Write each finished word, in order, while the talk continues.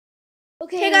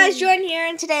Okay. Hey guys, Jordan here,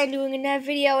 and today I'm doing another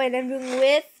video, and I'm doing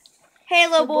with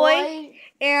Haloboy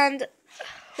and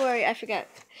I forget.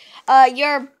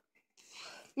 Your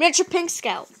miniature pink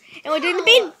scout, and we're doing the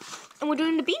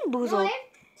bean boozled.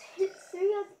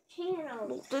 Three of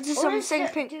channels. This is some same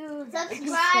pink.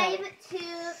 Subscribe to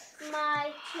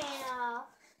my channel,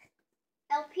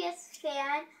 LPS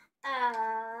fan,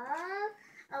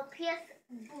 LPS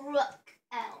Brooke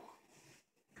L.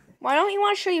 Why don't you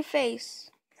want to show your face?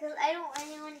 Because I don't want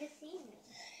anyone to see me.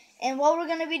 And what we're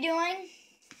gonna be doing?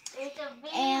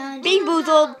 Bean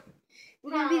boozled.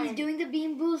 We're gonna be doing the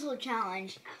Bean Boozled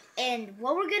challenge. And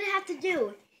what we're gonna have to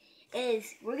do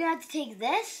is we're gonna have to take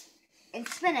this and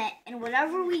spin it, and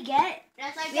whatever we get,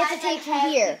 we have to take from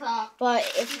here. But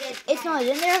if it's not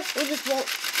in there, we'll just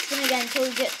spin again until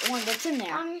we get one that's in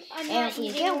there. And if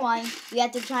we get one, we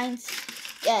have to try and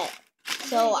get it.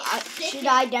 So should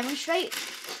I demonstrate?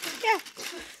 Yeah.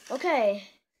 Okay.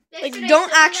 Like, don't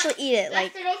actually eat it.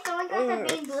 Like, yesterday someone got the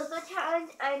Bean Boozled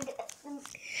challenge, and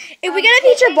if we get a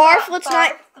feature barf, let's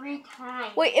not. 3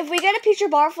 times. Wait, if we get a feature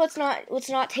barf, let's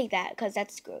not take that because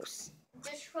that's gross.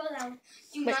 Just scroll down.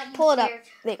 Do Wait, not pull use it up. your-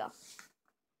 There you go.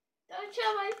 Don't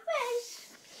show my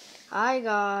face. I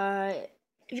got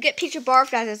If you get feature barf,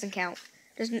 that doesn't count.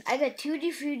 I got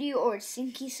Tutti Frutti or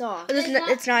Stinky Sauce.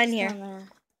 It's not in here.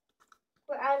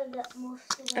 We're out of the most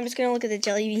of them. I'm just gonna look at the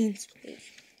jelly beans. You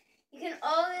can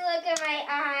only look at my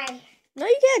eye. No,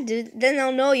 you can't, dude. Then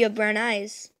they'll know you have brown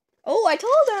eyes. Oh, I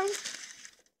told them.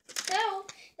 So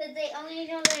that they only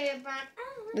know that you're brown.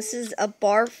 This is a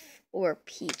barf or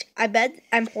peach. I bet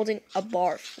I'm holding a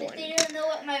barf But one. they don't know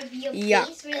what my real Yuck.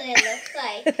 face really looks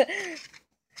like.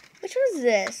 Which one is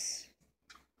this?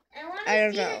 I don't want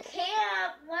to see know. the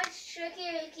camp. What's Tricky,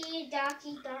 Ricky,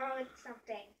 Donkey, Dog,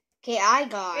 something. Okay, I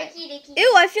got Ricky, Dicky.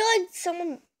 Ew, I feel like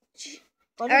someone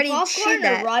already popcorn chewed or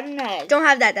that. rotten egg. Don't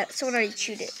have that. Someone already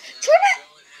chewed it. Turn it.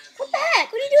 What the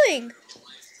heck? What are you doing?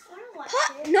 I don't want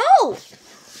Pop. it. No. You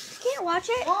can't watch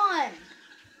it. On.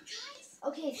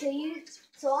 Okay,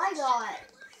 so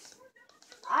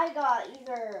I got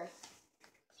either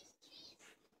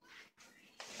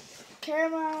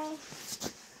caramel.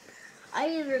 I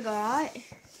either got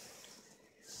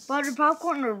butter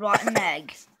popcorn or rotten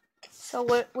egg. So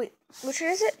wait, which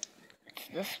one is it?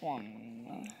 This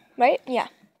one. Right? Yeah.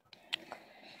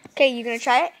 Okay, you gonna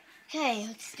try it? Okay,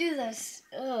 let's do this.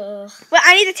 Ugh. Well,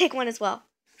 I need to take one as well.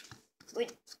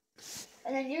 Wait.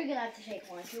 And then you're gonna have to take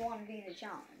one if you want to be in the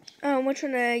challenge. Which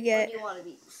one did I Or get? do you want to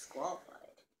be disqualified?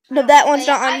 No, that one's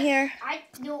not on here. I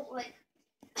don't like.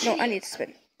 No, I need to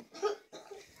spin.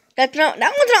 That one's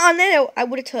not on there. I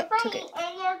would have took it. If I eat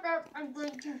any of them, I'm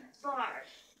going to barf.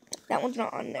 That one's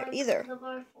not on there either. The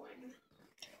barf one.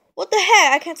 What the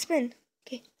heck? I can't spin.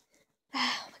 Okay.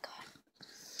 Oh my god.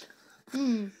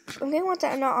 I'm getting ones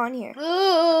that are not on here.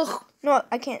 Ugh. No,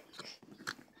 I can't.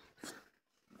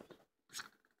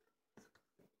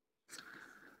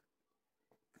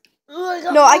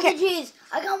 Ugh, No, I can't. Cheese.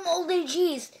 I got moldy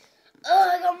cheese.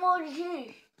 I got moldy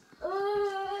cheese.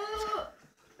 Ugh.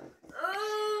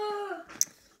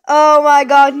 Oh my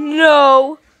god,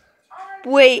 no.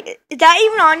 Wait, is that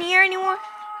even on here anymore?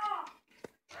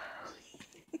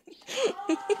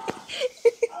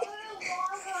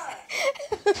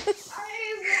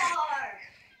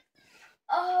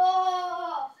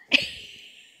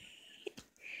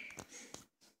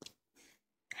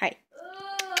 Hi.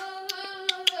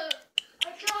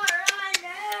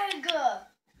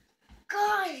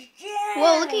 Gosh damn.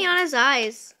 Whoa, looking on his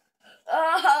eyes.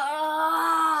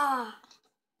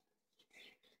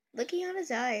 Looking on his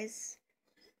eyes.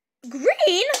 Green? Adam,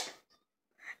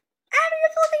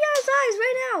 you're looking at his eyes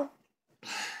right now.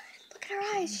 Look at her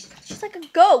eyes. She's like a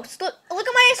ghost. Look at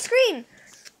my screen.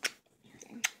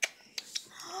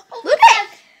 Look at.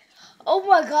 Oh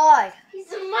my god.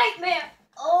 He's a nightmare.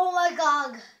 Oh my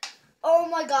god. Oh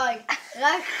my god.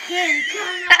 That stinks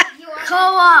Come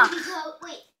so much.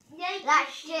 Wait. That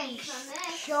stinks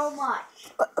so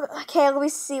much. Okay, let me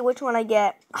see which one I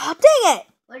get. Oh, dang it.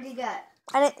 What did you get?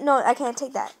 I can't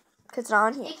take that because it's not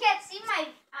on here. You can't see my.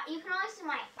 You can only see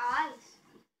my eyes.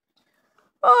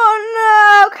 Oh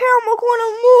no, caramel corn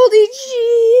and moldy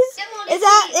cheese. Is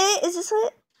that it? Is this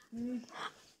it?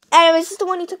 Adam, is this the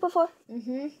one you took before?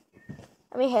 Mm-hmm.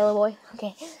 I mean, Haloboy.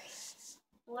 Okay.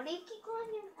 What do you keep calling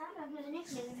him? I don't know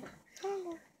his nickname.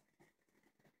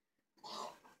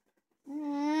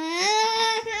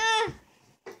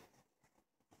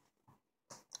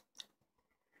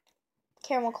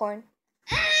 Caramel corn.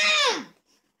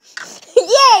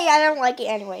 Yay! I don't like it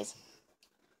anyways.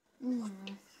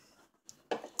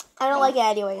 I don't like it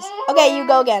anyways. Okay, you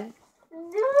go again.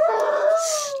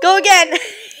 Go again.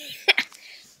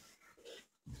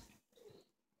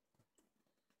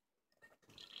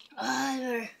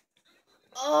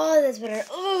 better.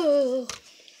 Oh.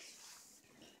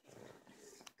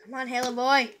 Come on,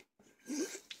 haloboy.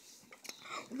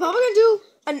 We're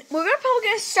probably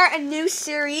gonna start a new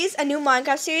series, a new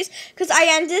Minecraft series, because I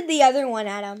ended the other one,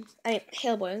 Adam.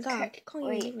 Haloboy. God, I keep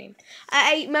calling you a nickname.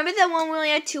 I remember the one where we only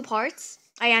had 2 parts.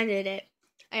 I ended it.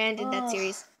 I ended that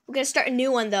series. We're gonna start a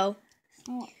new one though.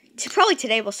 Probably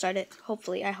today we'll start it.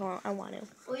 Hopefully, I want to.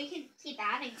 Well, you can keep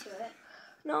adding to it.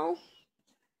 No.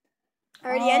 I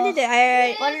already ended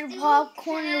it. Buttered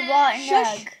popcorn and a rotten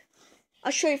egg.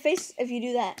 I'll show your face if you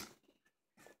do that.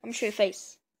 I'm gonna show your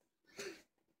face.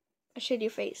 I showed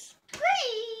your face.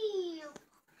 Whee!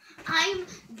 I'm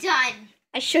done.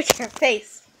 I showed your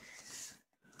face.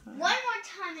 One more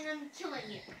time and I'm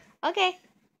killing you. Okay.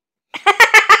 I'm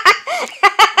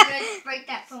gonna break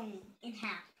that phone in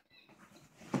half.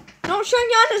 No, I'm showing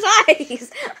you on his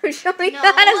eyes. I'm showing you No.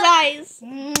 on his eyes.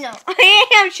 No. I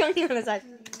am showing you on his eyes.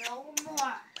 No more.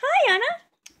 Hi, Anna.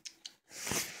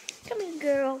 Come here,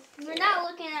 girl. You're not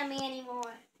looking at me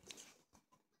anymore.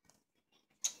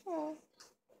 Oh,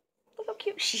 look how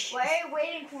cute she is. Why are you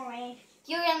waiting for me?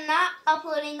 You're not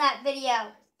uploading that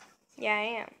video. Yeah,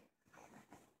 I am.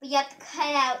 But you have to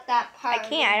cut out that part. I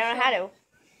can't. I don't know how to.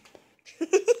 I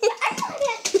know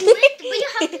that. But you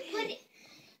have to put it.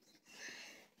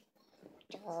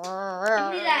 Do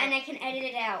that and I can edit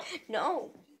it out.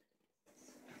 No.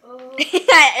 Oh.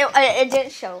 it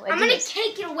didn't show. I'm gonna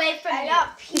take it away from you.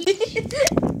 got peach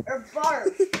or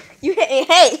barf. You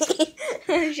hey.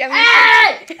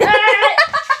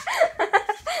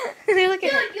 Look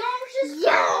at Dude, you almost just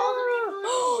got all the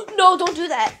way. No, don't do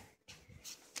that.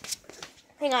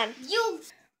 Hang on. You.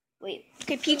 Wait.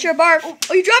 Okay, peach or barf.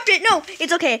 Oh, you dropped it. No,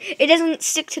 it's okay. It doesn't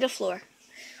stick to the floor.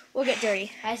 We'll get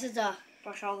dirty. I said to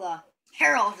brush all the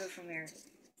hair off from here.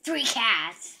 3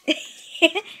 cats.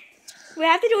 We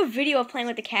have to do a video of playing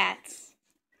with the cats.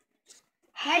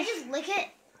 Can I just lick it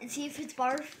and see if it's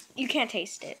barf? You can't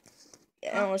taste it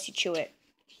unless you chew it.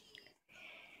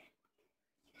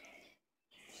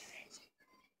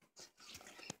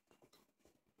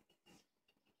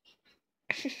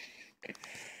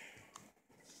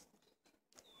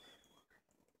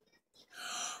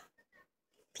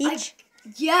 Peach?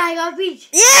 Yeah, I got peach.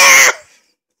 Yeah!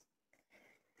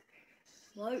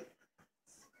 What?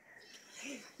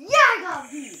 Yeah, I got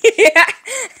peach.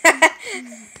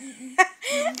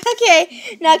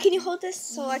 Okay, now can you hold this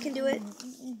so I can do it?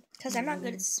 Because I'm not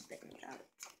good at spitting it out.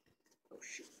 Oh,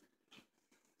 shoot.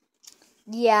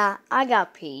 Yeah, I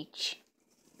got peach.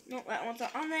 No, that one's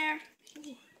not on there.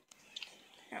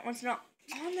 That one's not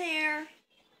on there.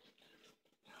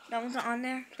 That one's not on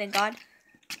there. Thank God.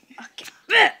 Okay.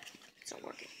 It's not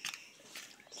working.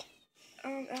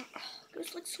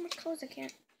 There's like so much colors I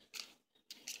can't.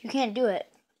 You can't do it.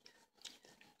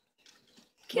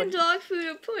 Canned dog food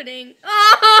or pudding.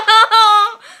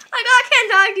 Oh! I got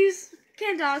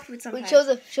canned dog food sometimes.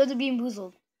 Wait, show the bean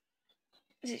boozled.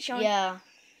 Is it showing? Yeah.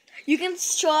 You can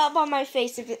show up on my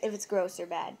face if it's gross or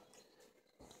bad.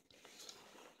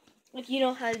 Like you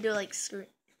know how to do like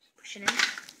push it in.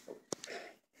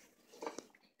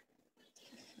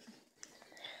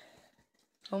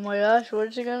 Oh my gosh,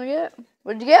 what's you gonna get?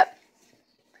 What'd you get?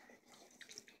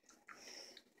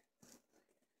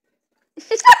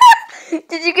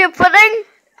 Did you get pudding?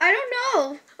 I don't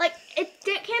know. Like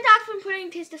canned dog food and pudding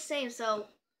taste the same, so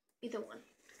either one.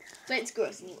 But it's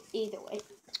gross either way.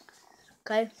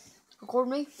 Okay, record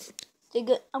me.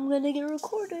 I'm gonna get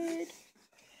recorded.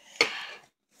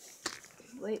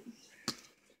 Wait.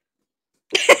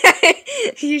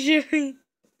 You should.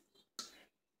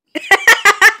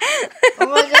 Oh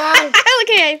my god. Look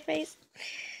at your face.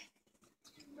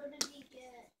 What did he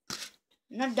get?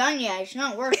 I'm not done yet. It's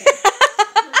not working.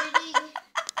 What did he get?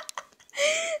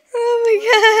 Oh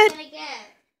What did he get?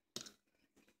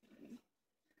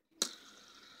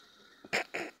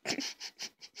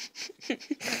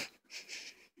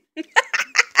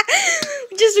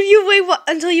 Just you wait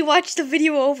until you watch the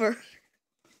video over.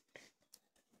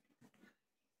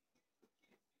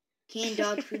 Canned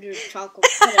dog food or chocolate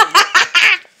pudding.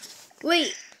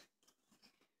 Wait.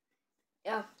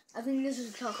 Yeah, I think this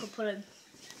is chocolate pudding.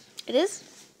 It is?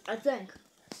 I think.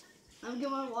 I'm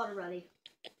getting my water ready.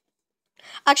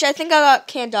 Actually, I think I got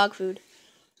canned dog food.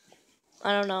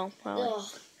 I don't know. Ugh.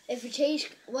 If it tastes,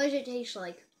 what does it taste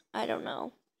like? I don't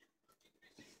know.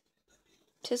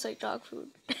 Tastes like dog food.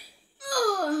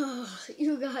 Ugh,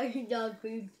 you got your dog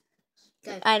food.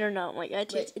 Okay. I don't know. Like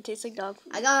it tastes like dog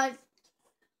food. I got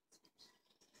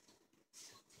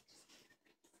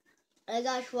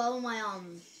to swallow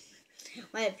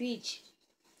my peach.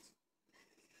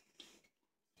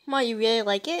 Mom, you really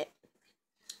like it?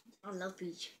 I love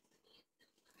peach.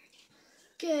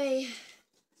 Okay.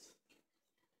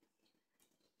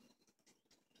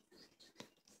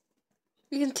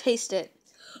 You can taste it.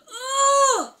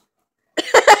 Oh!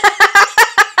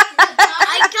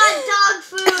 I got dog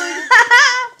food.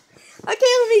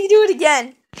 Okay, let me do it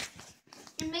again.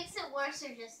 It makes it worse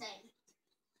or just same.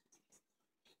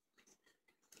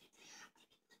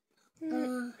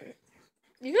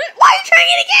 You good? Why are you trying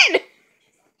it again?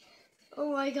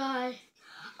 Oh my god.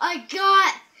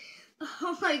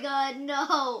 Oh my god,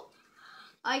 no.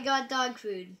 I got dog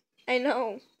food. I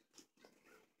know.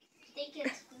 I think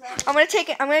it's gross. I'm gonna take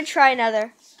it. I'm gonna try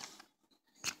another.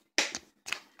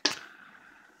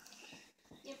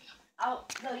 I'll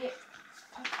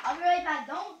be right back.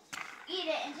 Don't eat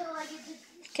it until I get to.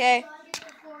 Okay. Until I get to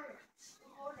recorder.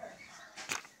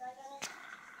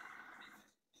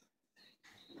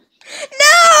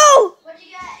 No! What'd you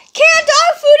get? Canned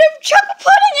dog food and chocolate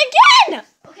pudding again.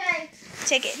 Okay.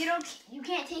 Take it. You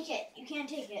can't take it. You can't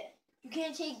take it.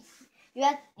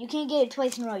 You can't get it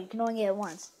twice in a row. You can only get it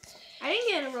once. I didn't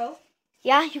get in a row.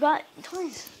 Yeah, you got it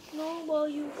twice. No, well,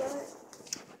 you got it.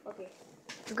 Okay.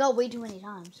 You got way too many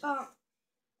times. I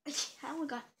only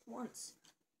got once.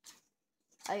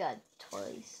 I got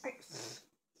twice.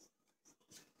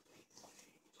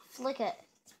 Flick it.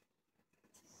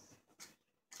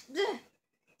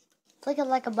 Flick it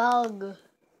like a bug.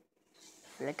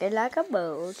 Flick it like a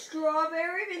bug.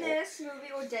 Strawberry banana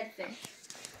smoothie or dead fish.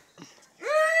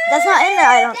 That's not in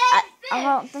there. I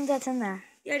don't think that's in there.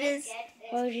 Yeah, it is.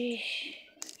 Oh geez.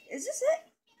 Is this it?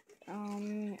 I I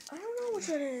don't know which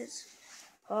one it is.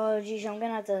 Oh geez, I'm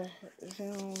gonna have to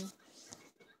zoom.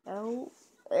 Oh,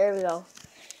 there we go.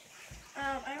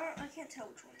 I can't tell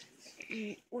which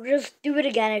one. We'll just do it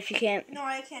again if you can't. No,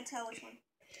 I can't tell which one.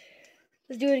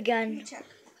 Let's do it Let again. me check.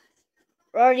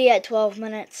 We're already at 12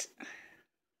 minutes.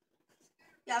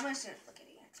 Yeah, I'm gonna look at it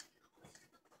again.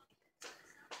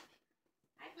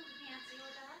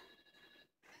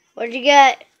 What'd you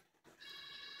get?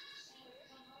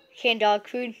 Canned dog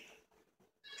food.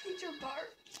 Teacher bar.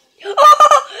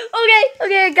 Oh,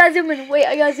 okay, I gotta zoom in. Wait,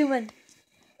 I gotta zoom in.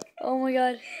 Oh my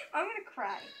god. I'm gonna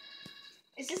cry.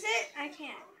 Is this it? I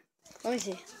can't. Let me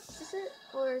see. Is this it?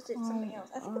 Or is it something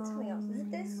else? I think it's something else. Is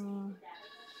it this?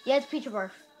 Yeah, it's pizza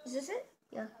bar. Is this it?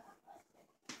 Yeah.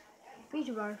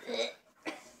 Pizza bar.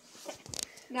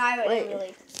 No, I wouldn't Wait.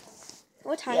 really.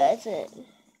 What time? Yeah, that's it.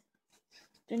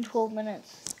 It's been 12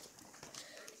 minutes.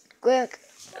 Quick.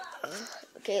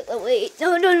 Okay, wait.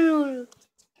 No.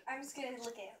 I'm just gonna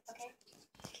look at it, okay?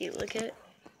 Okay, look at it.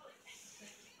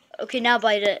 Okay, now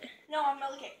bite it. No, I'm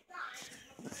gonna look at it.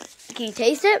 Can you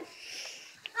taste it?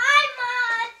 Hi,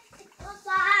 Mom.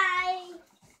 Bye.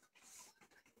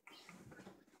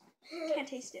 Can't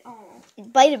taste it. Oh.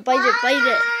 Bite it. Bite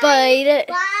it.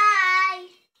 Bye.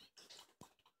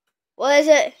 What is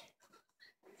it?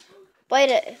 Bite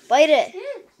it.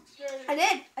 I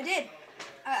did.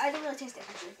 I didn't really taste it,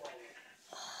 actually.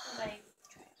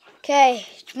 Okay,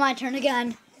 it's my turn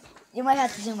again. You might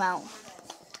have to zoom out.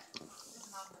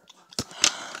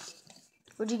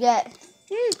 What'd you get?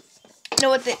 You know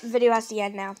what? The video has to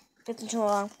end now. It's too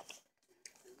long.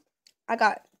 I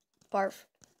got barf.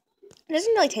 It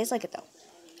doesn't really taste like it, though.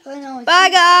 I know. Bye,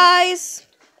 guys.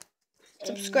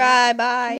 Subscribe. Bye.